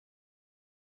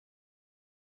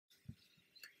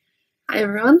Hi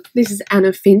everyone, this is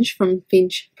Anna Finch from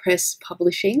Finch Press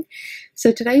Publishing.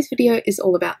 So today's video is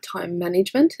all about time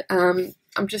management. I'm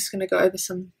just going to go over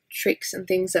some tricks and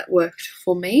things that worked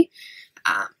for me.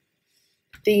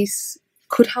 These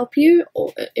could help you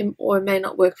or it may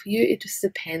not work for you. It just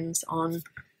depends on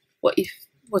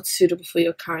what's suitable for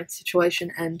your current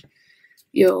situation and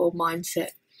your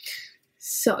mindset.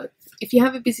 So if you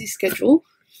have a busy schedule,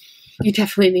 you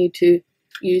definitely need to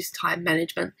use time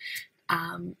management.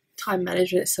 Time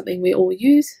management is something we all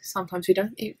use. Sometimes we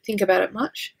don't think about it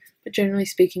much, but generally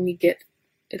speaking, you get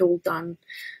it all done.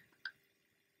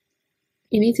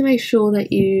 You need to make sure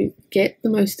that you get the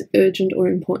most urgent or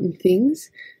important things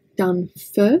done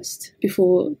first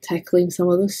before tackling some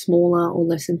of the smaller or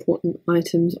less important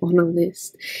items on a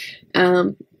list.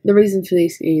 The reason for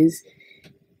this is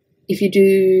if you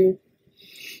do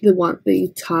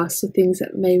the tasks or things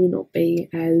that maybe not be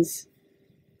as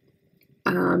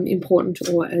important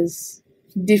or as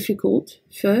difficult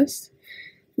first,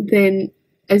 then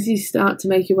as you start to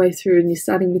make your way through and you're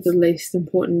starting with the least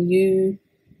important, you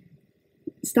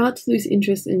start to lose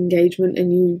interest and engagement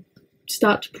and you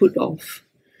start to put off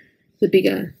the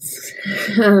bigger.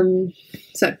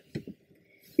 So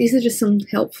these are just some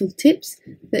helpful tips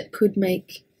that could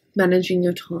make managing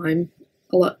your time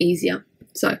a lot easier.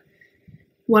 So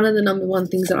one of the number one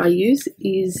things that I use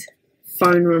is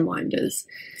phone reminders.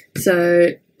 So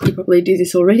you probably do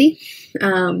this already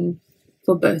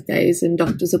for birthdays and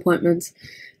doctor's appointments,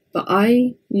 but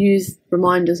I use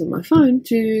reminders on my phone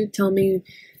to tell me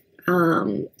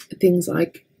things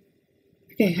like,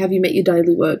 okay, have you met your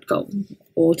daily word goal?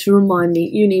 Or to remind me,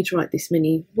 you need to write this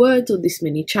many words or this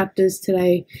many chapters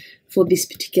today for this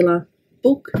particular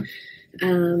book.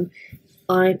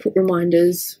 I put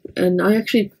reminders, and I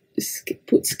actually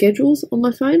put schedules on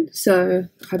my phone. So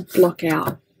I block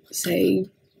out, say,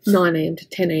 9 a.m. to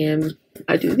 10 a.m.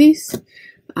 I do this,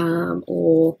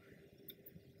 or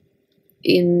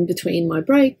in between my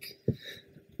break,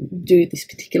 do this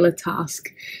particular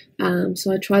task.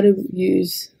 So I try to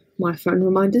use my phone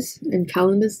reminders and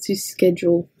calendars to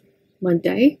schedule my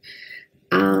day.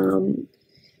 You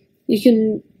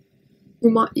can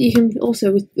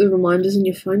also, with the reminders on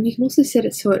your phone, you can also set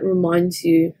it so it reminds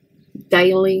you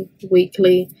daily,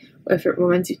 weekly, or if it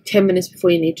reminds you 10 minutes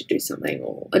before you need to do something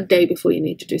or a day before you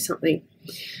need to do something.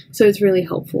 So it's really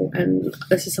helpful, and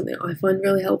this is something I find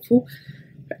really helpful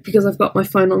because I've got my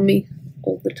phone on me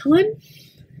all the time.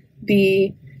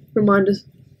 The reminders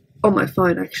on my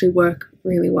phone actually work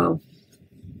really well.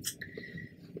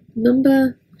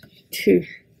 Number 2,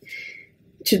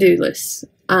 to-do lists.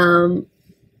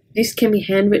 This can be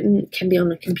handwritten, can be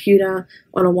on a computer,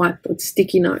 on a whiteboard,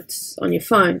 sticky notes, on your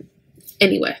phone,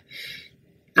 anywhere.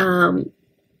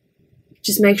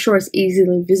 Just make sure it's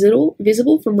easily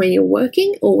visible from where you're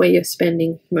working or where you're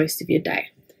spending most of your day.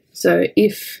 So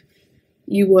if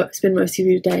you spend most of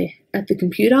your day at the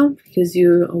computer because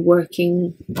you are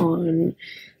working on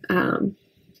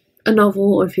a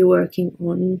novel, or if you're working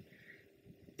on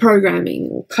programming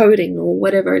or coding or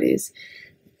whatever it is,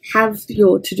 have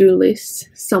your to-do list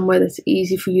somewhere that's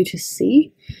easy for you to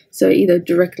see. So either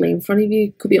directly in front of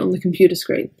you, could be on the computer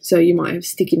screen. So you might have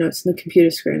sticky notes on the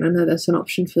computer screen. I know that's an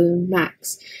option for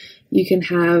Macs. You can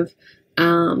have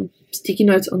sticky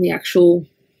notes on the actual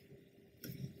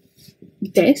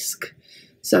desk.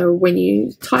 So when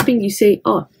you're typing, you see,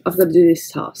 oh, I've got to do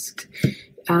this task.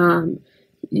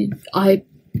 I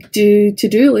do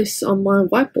to-do lists on my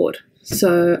whiteboard.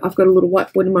 So I've got a little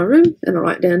whiteboard in my room and I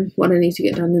write down what I need to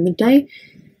get done in the day.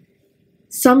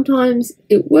 Sometimes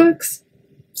it works,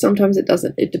 sometimes it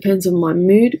doesn't. It depends on my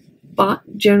mood, but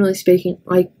generally speaking,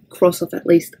 I cross off at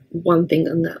least one thing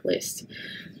on that list.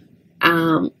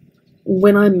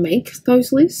 When I make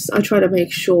those lists, I try to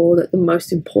make sure that the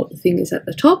most important thing is at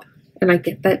the top and I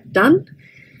get that done.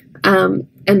 And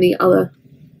the other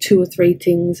 2 or 3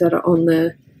 things that are on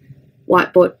the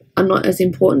whiteboard are not as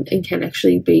important and can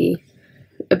actually be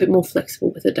a bit more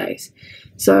flexible with the days.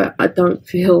 So I don't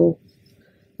feel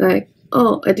like,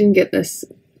 oh, I didn't get this,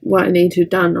 what I need to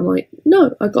done. I'm like,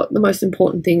 no, I got the most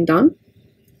important thing done.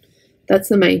 That's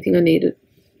the main thing I needed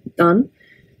done.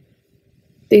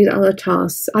 These other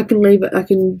tasks, I can leave it, I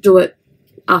can do it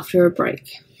after a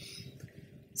break.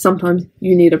 Sometimes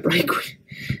you need a break,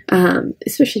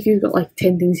 especially if you've got like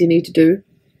 10 things you need to do.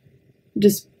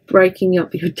 Just breaking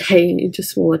up your day into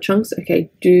smaller chunks. Okay,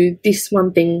 do this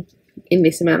one thing in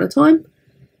this amount of time.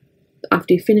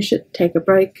 After you finish it, take a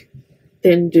break,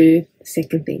 then do the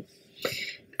second thing.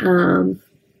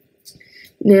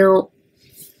 Now,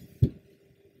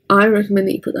 I recommend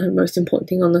that you put the most important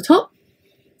thing on the top,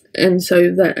 and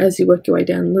so that as you work your way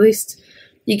down the list,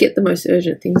 you get the most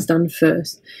urgent things done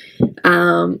first.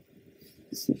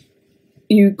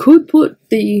 You could put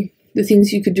the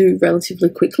things you could do relatively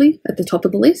quickly at the top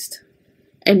of the list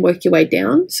and work your way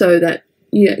down so that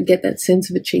you get that sense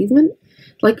of achievement.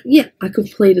 Like, yeah, I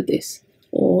completed this.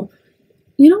 Or,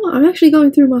 you know what, I'm actually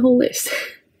going through my whole list.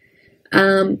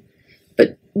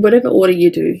 But whatever order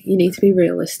you do, you need to be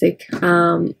realistic.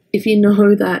 If you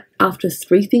know that after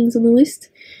 3 things on the list,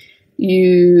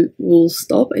 you will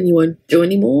stop and you won't do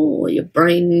anymore, or your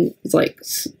brain is like,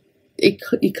 you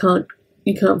can't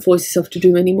force yourself to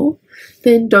do anymore,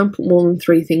 then don't put more than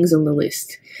 3 things on the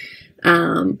list.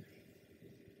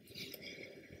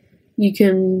 You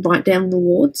can write down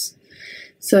rewards,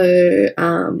 so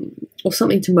or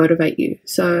something to motivate you.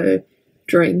 So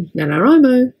during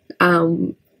NaNoWriMo,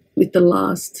 with the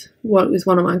last, what was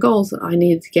one of my goals, that I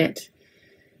needed to get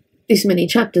this many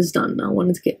chapters done. I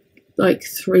wanted to get like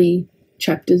 3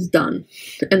 chapters done,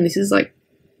 and this is like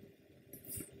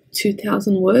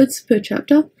 2,000 words per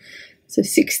chapter, so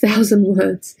 6,000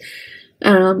 words.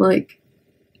 And I'm like,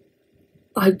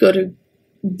 I've got to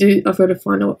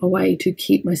find a way to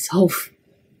keep myself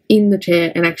in the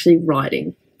chair and actually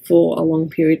writing for a long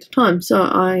period of time. So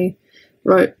I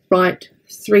write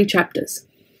 3 chapters,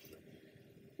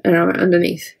 and I write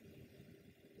underneath,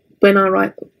 when I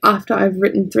write, after I've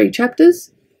written 3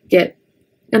 chapters, get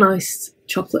an iced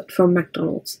chocolate from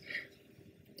McDonald's.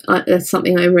 That's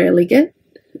something I rarely get,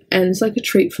 and it's like a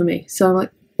treat for me. So I'm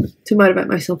like, to motivate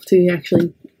myself to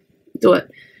actually do it,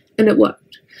 and it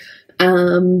worked.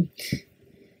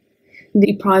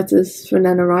 The prizes for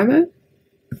NaNoWriMo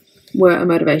were a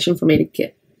motivation for me to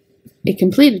get it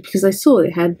completed, because I saw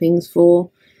it had things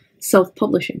for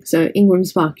self-publishing. So Ingram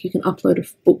Spark, you can upload a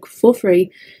book for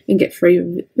free and get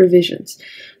free revisions.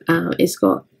 It's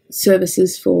got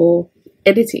services for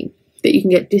editing that you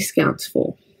can get discounts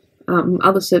for,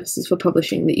 other services for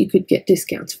publishing that you could get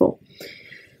discounts for.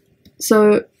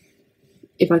 So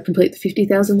if I complete the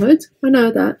 50,000 words, I know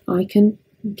that I can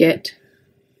get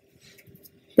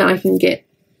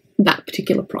that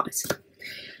particular prize.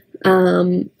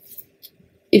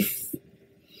 If,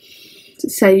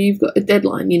 say, you've got a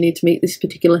deadline, you need to meet this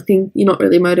particular thing, you're not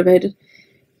really motivated,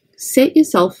 set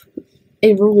yourself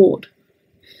a reward.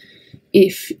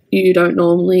 If you don't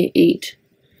normally eat,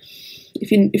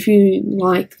 if you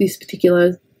like this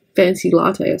particular fancy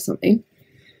latte or something,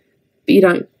 but you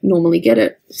don't normally get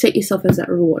it, set yourself as that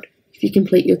reward. If you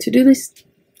complete your to-do list,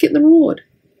 get the reward.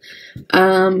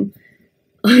 I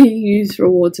use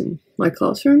rewards in my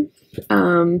classroom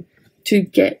to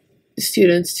get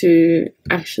students to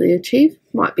actually achieve.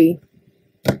 Might be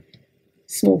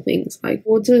small things, like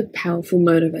rewards are powerful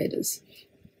motivators.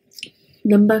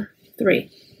 Number 3,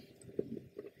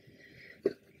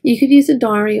 you could use a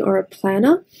diary or a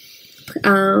planner.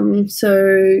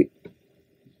 So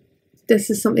this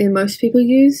is something most people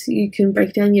use. You can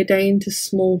break down your day into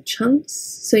small chunks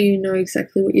so you know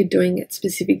exactly what you're doing at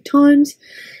specific times.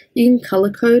 You can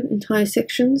color code entire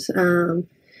sections,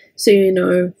 so you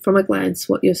know from a glance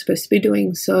what you're supposed to be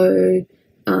doing. So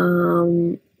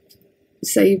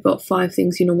say you've got 5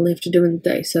 things you normally have to do in the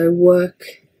day. So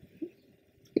work,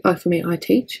 for me, I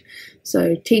teach.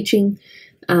 So teaching,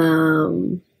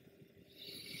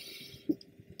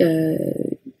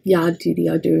 yard duty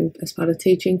I do as part of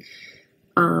teaching.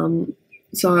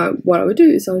 So what I would do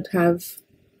is I would have,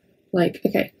 like,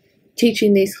 okay,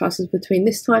 teaching these classes between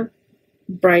this time,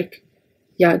 break,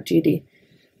 yard duty.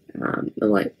 And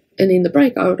in the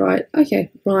break I would write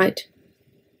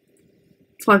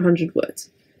 500 words.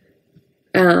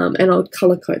 And I'll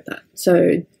color code that.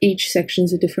 So each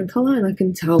section's a different color, and I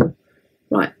can tell,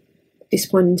 right, at this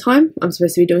point in time, I'm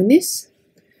supposed to be doing this.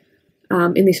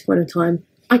 In this point in time,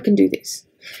 I can do this.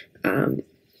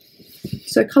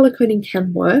 So color coding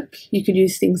can work. You could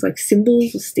use things like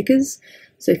symbols or stickers.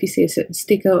 So if you see a certain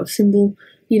sticker or symbol,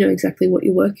 you know exactly what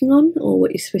you're working on or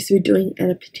what you're supposed to be doing at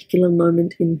a particular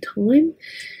moment in time.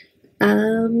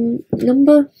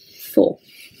 Number 4,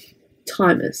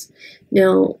 timers.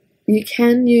 Now, you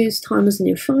can use timers on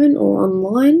your phone or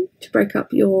online to break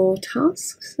up your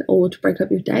tasks or to break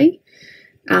up your day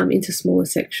into smaller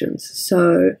sections.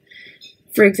 So,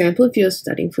 for example, if you're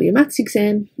studying for your maths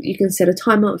exam, you can set a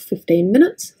timer of 15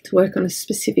 minutes to work on a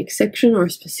specific section or a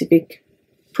specific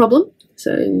problem.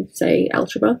 So, say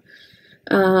algebra.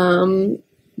 So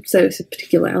it's a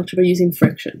particular algebra using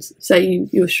fractions. Say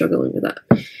you're struggling with that.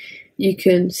 You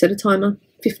can set a timer,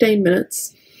 15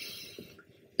 minutes,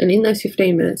 and in those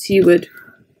 15 minutes you would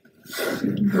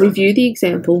review the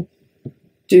example,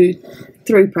 do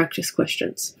 3 practice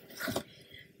questions.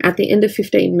 At the end of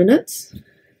 15 minutes,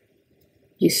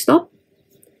 you stop,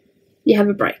 you have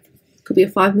a break. Could be a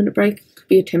 5-minute break, could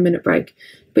be a 10-minute break,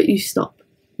 but you stop.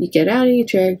 You get out of your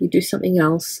chair, you do something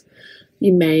else.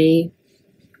 You may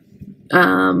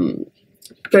go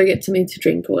get something to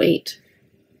drink or eat,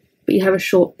 but you have a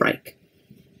short break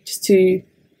just to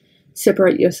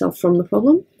separate yourself from the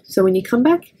problem. So when you come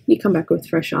back with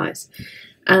fresh eyes.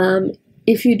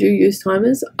 If you do use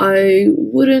timers, I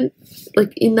wouldn't,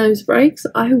 like in those breaks,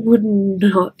 I would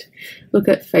not look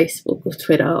at Facebook or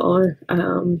Twitter or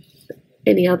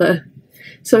any other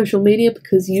social media,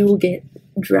 because you will get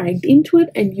dragged into it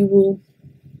and you will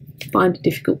find it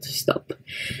difficult to stop.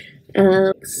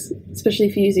 Especially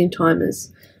if you're using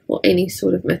timers or any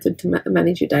sort of method to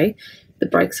manage your day, the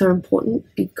breaks are important,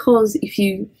 because if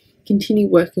you continue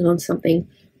working on something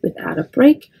without a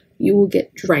break, you will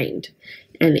get drained,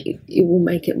 and it will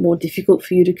make it more difficult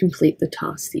for you to complete the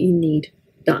tasks that you need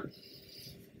done.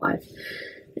 5.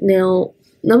 Now,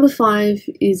 number 5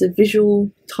 is a visual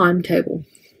timetable.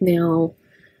 Now,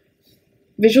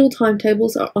 visual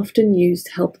timetables are often used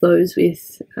to help those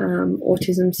with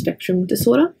autism spectrum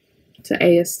disorder, so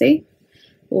ASD,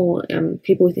 or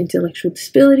people with intellectual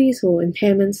disabilities or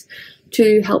impairments,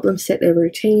 to help them set their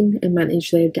routine and manage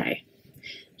their day.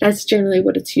 That's generally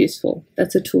what it's used for.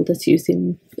 That's a tool that's used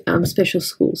in special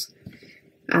schools.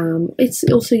 It's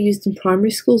also used in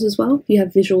primary schools as well. You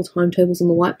have visual timetables on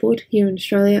the whiteboard here in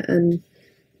Australia, and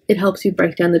it helps you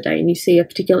break down the day. And you see a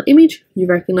particular image, you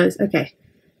recognize, okay,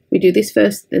 we do this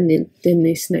first, and then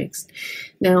this next.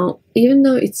 Now, even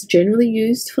though it's generally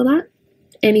used for that,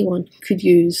 anyone could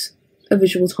use a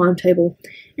visual timetable,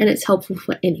 and it's helpful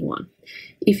for anyone.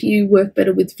 If you work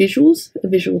better with visuals, a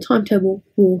visual timetable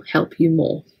will help you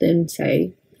more than,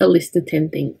 say, a list of 10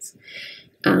 things.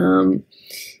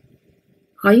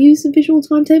 I use a visual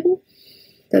timetable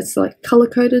that's like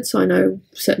color-coded, so I know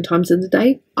certain times of the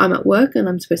day I'm at work and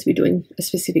I'm supposed to be doing a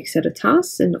specific set of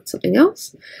tasks and not something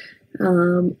else.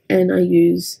 And I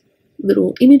use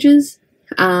little images,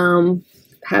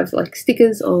 have like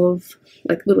stickers of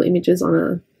like little images on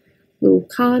a little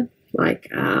card, like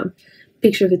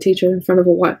picture of a teacher in front of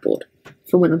a whiteboard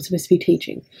for when I'm supposed to be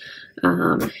teaching,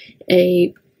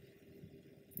 a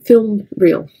film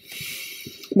reel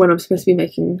when I'm supposed to be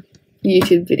making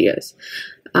YouTube videos,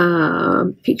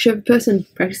 picture of a person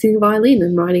practicing the violin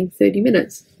and writing 30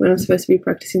 minutes when I'm supposed to be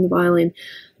practicing the violin.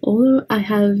 Although I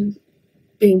have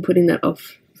been putting that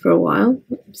off for a while,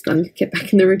 I'm starting to get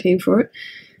back in the routine for it.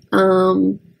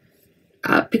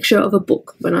 A picture of a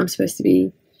book when I'm supposed to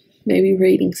be maybe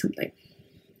reading something.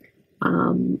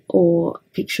 Or a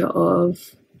picture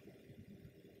of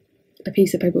a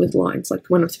piece of paper with lines, like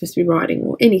when I'm supposed to be writing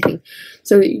or anything.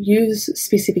 So use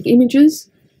specific images,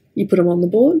 you put them on the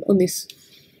board, on this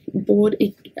board.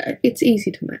 It's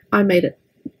easy to make. I made it.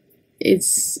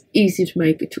 It's easy to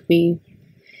make. It took me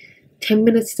 10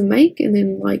 minutes to make, and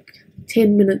then like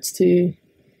 10 minutes to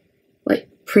like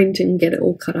print and get it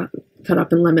all cut up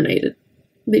and laminated.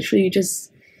 Literally, you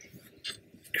just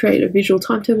create a visual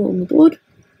timetable on the board.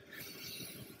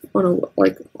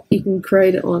 You can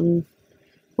create it on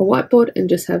a whiteboard and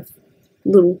just have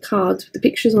little cards with the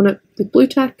pictures on it with blue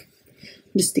tack.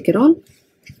 Just stick it on.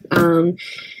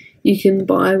 You can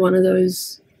buy one of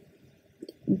those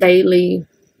daily,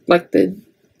 like the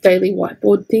daily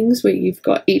whiteboard things where you've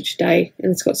got each day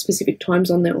and it's got specific times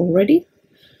on there already.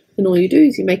 And all you do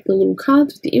is you make the little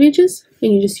cards with the images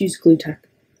and you just use glue tack.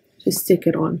 Just stick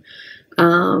it on.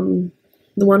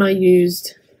 The one I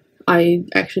used, I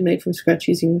actually made from scratch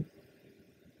using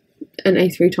an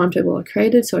A3 timetable I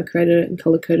created. So I created it and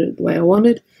color-coded it the way I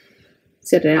wanted,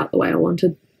 set it out the way I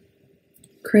wanted,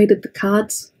 created the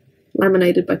cards,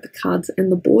 laminated both the cards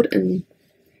and the board, and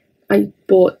I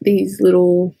bought these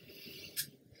little,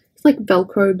 it's like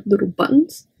Velcro little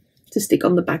buttons to stick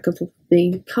on the back of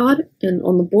the card and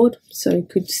on the board, so it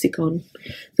could stick on,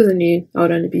 because I knew I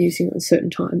would only be using it at certain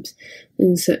times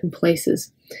in certain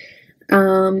places.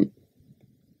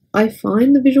 I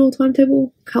find the visual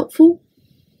timetable helpful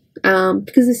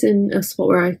because it's in a spot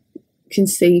where I can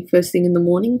see first thing in the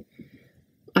morning.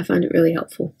 I find it really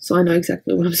helpful, so I know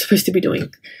exactly what I'm supposed to be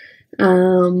doing.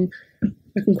 I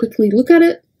can quickly look at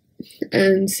it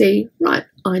and see, right,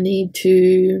 I need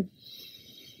to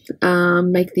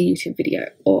make the YouTube video,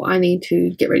 or I need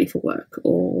to get ready for work,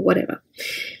 or whatever.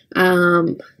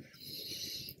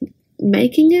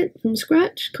 Making it from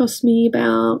scratch cost me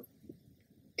about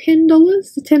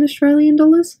 $10 to 10 Australian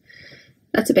dollars.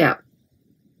 That's about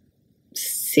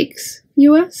 $6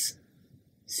 US,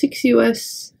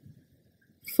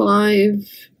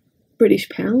 5 British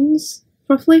pounds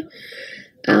roughly.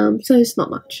 So it's not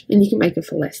much, and you can make it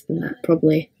for less than that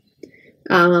probably.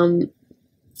 So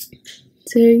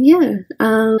yeah,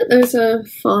 those are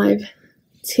 5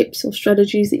 tips or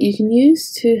strategies that you can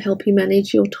use to help you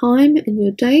manage your time and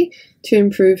your day to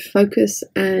improve focus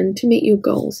and to meet your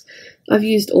goals. I've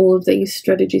used all of these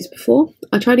strategies before.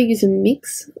 I try to use a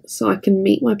mix so I can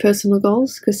meet my personal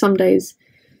goals, because some days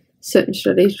certain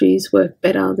strategies work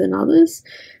better than others.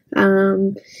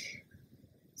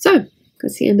 So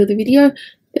that's the end of the video.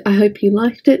 I hope you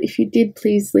liked it. If you did,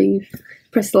 please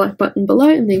press the like button below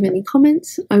and leave any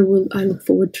comments. I look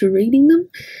forward to reading them.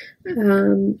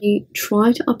 We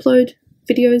try to upload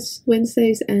videos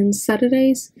Wednesdays and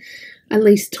Saturdays, at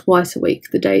least twice a week.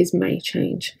 The days may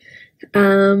change.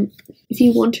 If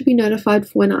you want to be notified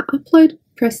for when I upload,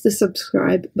 press the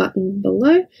subscribe button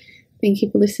below. Thank you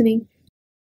for listening.